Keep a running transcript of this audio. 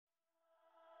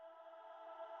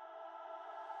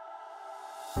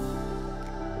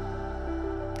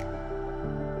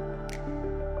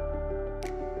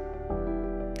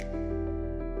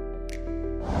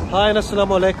Hi and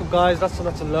assalamu alaikum guys, that's so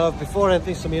much love. Before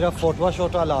anything Samira photo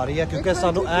shota ला रही है क्योंकि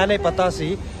सानू ऐ नहीं पता सी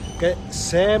कि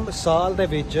सेम साल दे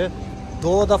विच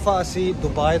दो दफा असी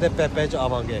दुबई दे पेपे च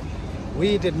आवांगे.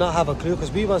 We did not have a clue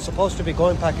because we weren't supposed to be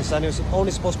going Pakistan. It was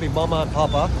only supposed to be Mama and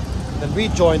Papa. Then we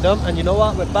joined them, and you know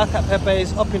what? We're back at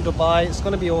Pepe's up in Dubai. It's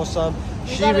going to be awesome.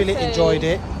 She really enjoyed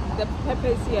it. The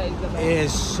Pepe's here is the best. It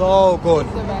is so good.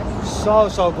 It's the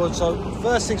best. So good. So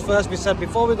first things first, we said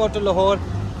before we go to Lahore,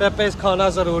 Pepe's khana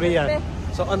zaruri hai.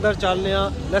 So andar chalne ha,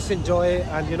 let's enjoy it.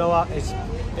 And you know what?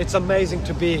 It's amazing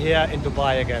to be here in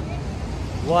Dubai again.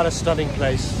 What a stunning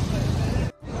place.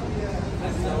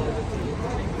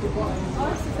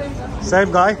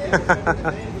 Same guy.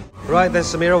 Right then,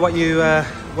 Samira,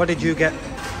 what did you get?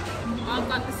 I've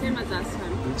got the same as last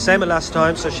time. Same as last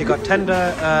time. So she got tender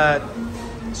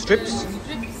strips,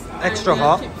 extra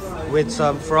hot, with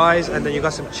some fries, and then you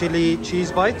got some chili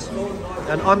cheese bites.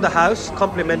 And on the house,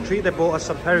 complimentary, they bought us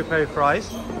some peri-peri fries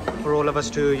for all of us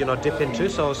to, you know, dip into.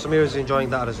 So Samira's enjoying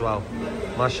that as well.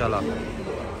 Mashallah.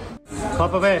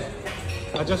 Papa Bear,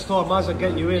 I just thought I might as well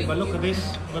get you in, but look at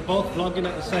this. We're both vlogging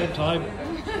at the same time.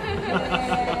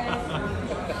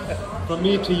 From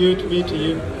me to you, to me to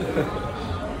you.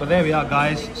 But there we are,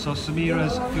 guys. So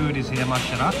Samira's food is here,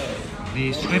 mashallah.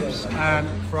 The strips and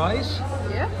fries.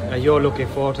 Yeah. And you're looking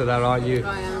forward to that, aren't you?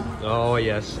 I am. Oh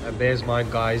yes. And there's mine,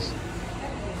 guys.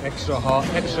 Extra hot,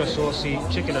 extra saucy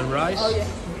chicken and rice. Oh yeah.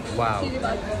 Wow.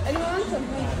 Anyone want some?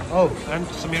 Oh, and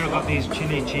Samira got these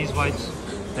chili cheese bites.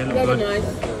 They look Very good. nice.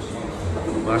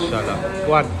 Mashallah.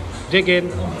 Go on, dig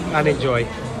in and enjoy.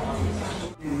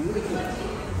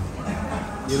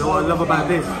 You know what I love about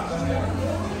this?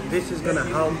 This is gonna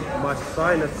help my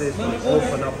sinuses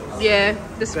open up. Yeah,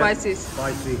 the spices.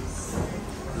 Spicy.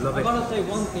 Love it. I gotta say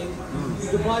one thing.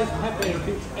 Dubai's pepper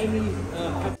beats any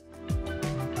pepper.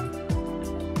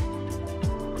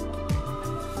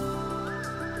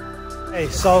 Hey,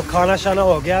 so खाना शाना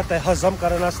हो गया ते हज़म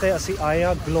करने वास्ते असी आए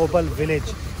हैं ग्लोबल विलेज.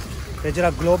 ते जरा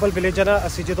ग्लोबल विलेज है ना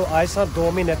असी जो आए सा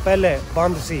 2 महीने पहले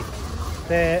बंद सी.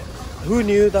 ते who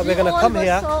knew that we're gonna come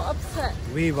here? So upset.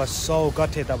 We were so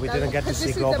gutted that we didn't get to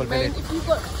see global village. If you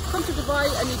come to Dubai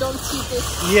and you don't see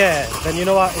this, yeah, then you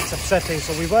know what? It's upsetting.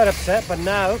 So we were upset, but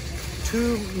now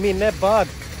 2 महीने बाद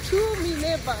 2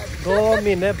 महीने बाद 2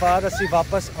 महीने बाद असी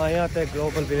वापस आए हैं ते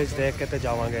global village देख के ते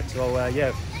जावांगे. So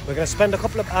yeah. We're going to spend a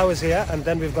couple of hours here and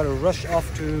then we've got to rush off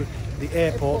to the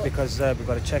airport because we've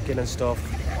got to check in and stuff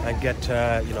and get,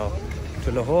 you know,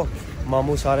 to Lahore.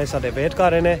 Mamu sare sade wait kar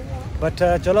rahe ne. But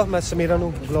chalo, main Samira nu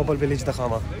global village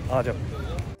dikhama. Aajo.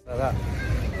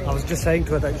 I was just saying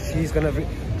to her that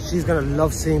she's gonna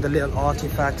love seeing the little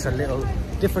artifacts and little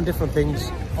different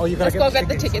things. Oh, you gotta get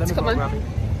the tickets. Come on.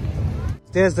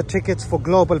 There's the tickets for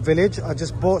global village. I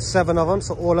just bought 7 of them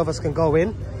so all of us can go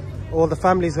in. All the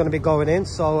family's going to be going in,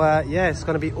 so yeah, it's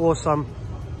going to be awesome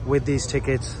with these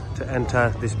tickets to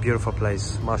enter this beautiful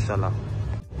place, mashallah.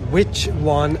 Which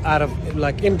one out of,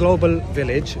 like in Global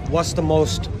Village, what's the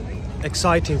most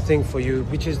exciting thing for you?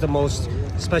 Which is the most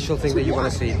special thing that you want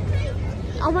to see?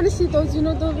 I want to see those, you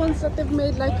know, the ones that they've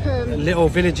made like little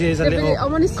villages and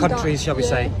little countries, shall we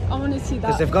say? I want to see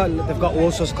that. Because they've got all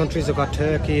sorts of countries. They've got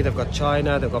Turkey, they've got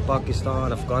China, they've got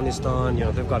Pakistan, Afghanistan. You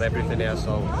know, they've got everything here.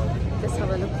 So let's have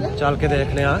a look. Yeah? Chal ke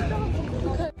dekh le,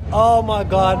 huh? Oh my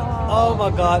God! Oh my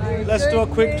God! Let's do a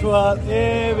quick tour.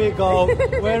 Here we go.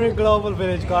 We're in Global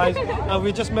Village, guys, and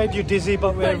we just made you dizzy,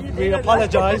 but we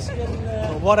apologise.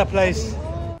 But what a place!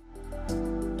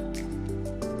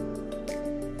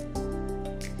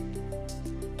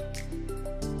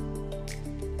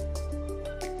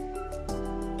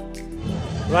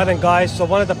 Right then, guys, so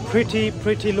one of the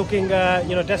pretty looking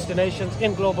you know, destinations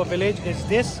in Global Village is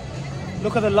this.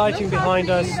 Look at the lighting behind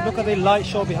us. Look at the light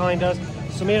show behind us.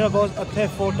 Samira goes a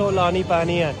photo lani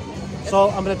pani hai. So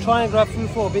I'm going to try and grab food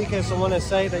for BK. So I want to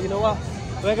say that, you know what,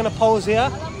 we're going to pose here,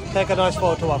 take a nice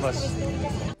photo of us.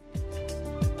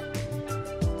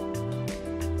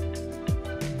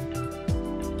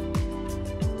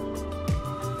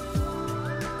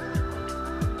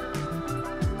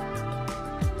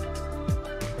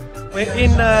 We're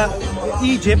in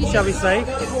Egypt, shall we say,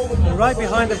 and right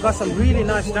behind they've got some really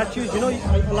nice statues. You know,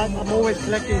 I'm always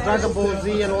collecting Dragon Ball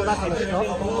Z and all that kind of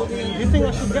stuff. Do you think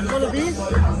I should get one of these?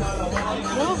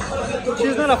 No?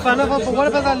 She's not a fan of it, but what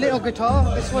about that little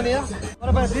guitar? This one here? What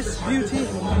about this beauty?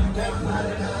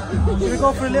 Should we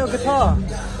go for a little guitar?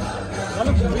 That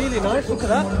looks really nice, look at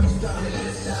that.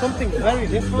 Something very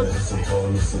different.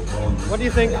 What do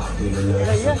you think?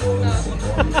 Yeah?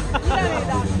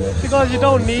 Because you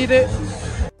don't need it.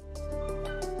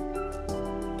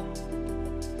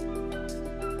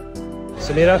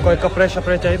 Samira, koi kapre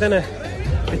shapre chahiye ne?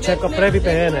 पीछे कपड़े भी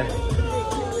पहने हैं.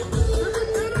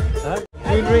 Huh?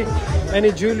 Jewelry?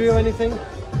 Any jewelry or anything?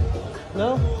 No?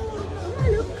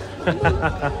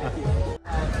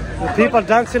 The people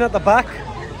dancing at the back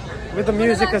with the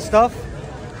music and stuff.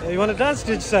 You want to dance,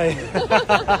 did you say?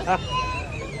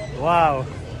 Wow.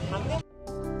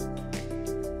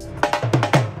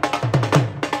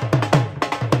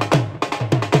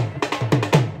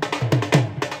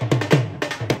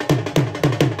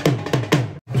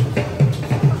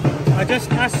 I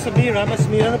just asked Samira,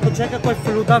 पूछा क्या कोई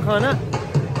फलूदा खाना?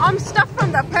 I'm stuck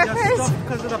from the Just peppers. stop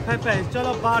because of the peppers.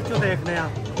 चलो बाहर चो देखने हैं.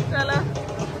 Chalo.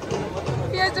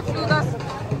 Here's the Fluda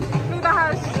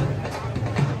house.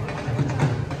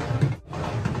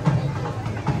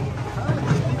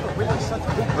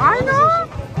 I know.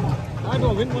 I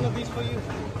will win one of these for you.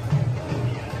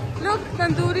 Look,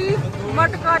 tandoori,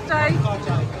 matka chai.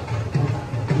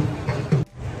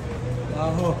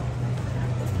 आहो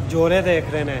जोरे देख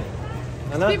रहे हैं,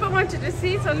 है ना? People wanted to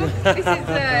see, so look, this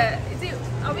is it,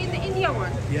 are we in the India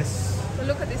one? Yes. So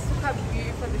look at this, look how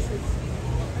beautiful this is.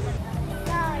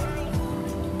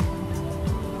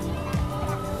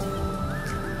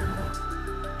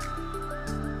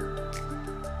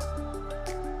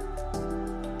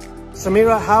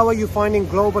 Samira, how are you finding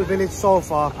Global Village so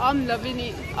far? I'm loving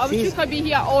it. I wish you could be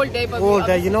here all day, but All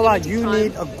day. You know what? limited You time.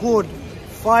 need a good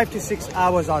 5 to 6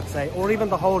 hours, I'd say, or even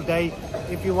the whole day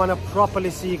if you want to properly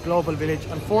see Global Village.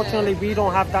 Unfortunately, we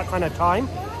don't have that kind of time.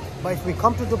 But if we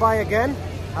come to Dubai again,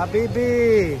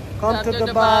 Habibi, come to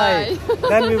Dubai.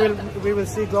 Then we will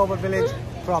see Global Village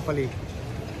properly.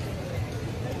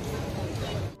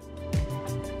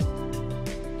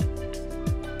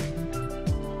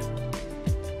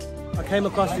 I came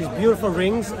across these beautiful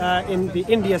rings in the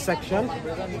India section,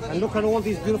 and look at all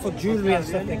these beautiful jewelry and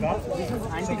stuff they got.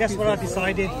 So guess what I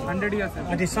decided?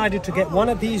 I decided to get one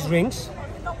of these rings,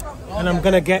 and I'm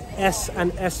gonna get S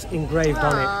and S engraved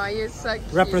on it, Ah, you're so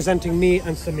cute. representing me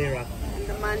and Samira.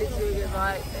 The man is doing it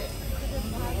right there.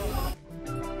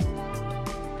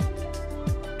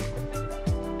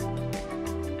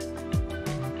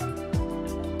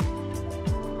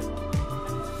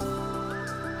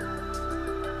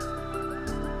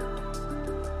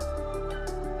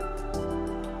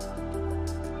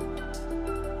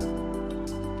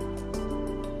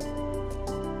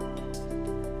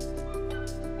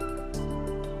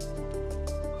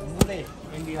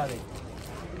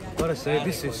 Gotta say,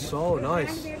 this is so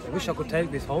nice. I wish I could take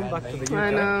this home back to the UK.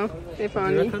 I know, they're You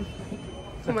funny. reckon?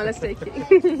 Come on, let's take it.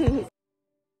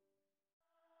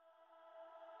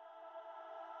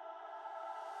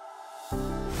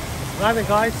 Right then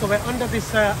guys, so we're under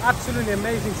this absolutely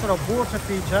amazing sort of water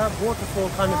feature, waterfall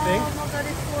kind of thing. Oh my god,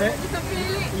 it's cool. You can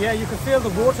feel it. Yeah, you can feel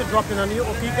the water dropping on you.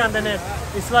 And then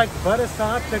it's like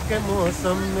barasat ke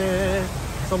mausam mein.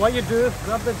 So what you do,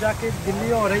 grab the jacket, gilli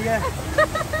ho rahi hai.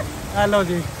 Hello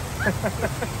ji.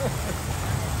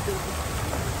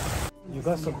 You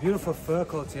got some beautiful fur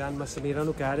coats here, and मैं समीरा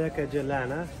नु कह रहा कि जो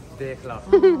लेना देख ला.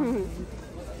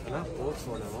 ना बहुत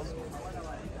सोना है.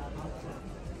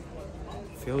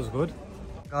 Feels good.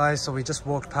 Guys, so we just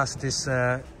walked past this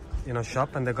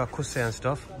shop, and they got kusse and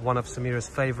stuff, one of Samira's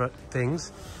favorite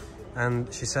things,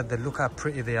 and she said they look how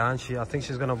pretty they are, and I think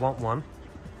she's going to want one.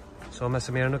 So मैं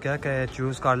समीरा नु कहा कि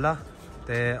choose कर ला.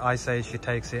 I say she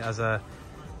takes it as a,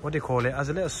 what do you call it, as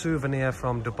a little souvenir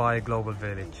from Dubai Global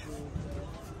Village.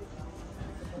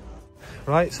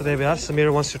 Right, so there we are.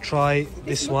 Samira wants to try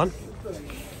this one.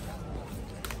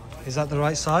 Is that the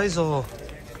right size, or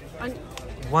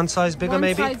one size bigger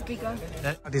maybe? One size bigger.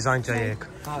 Design चाहिए एक.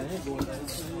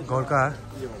 गोल का है?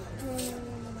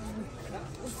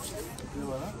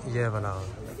 ये वाला.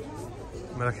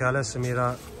 मेरा ख्याल है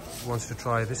Samira wants to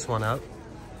try this one out.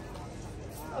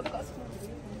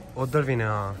 उधर भी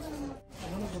ना.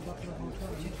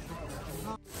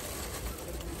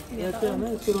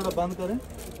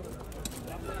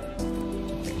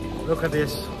 Look at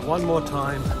this one more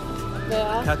time.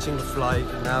 Yeah. Catching the flight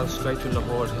now straight to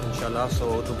Lahore, inshallah.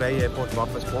 So Dubai airport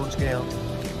वापस पहुंच गए हम.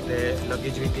 The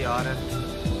luggage भी तैयार है.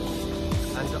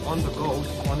 And on the go,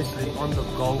 honestly, on the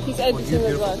go He's for you editing as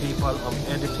beautiful well. people, I'm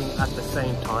editing at the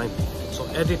same time. So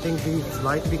editing भी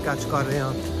flight भी catch कर रहे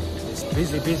हैं. It's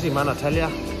busy, man, I tell ya.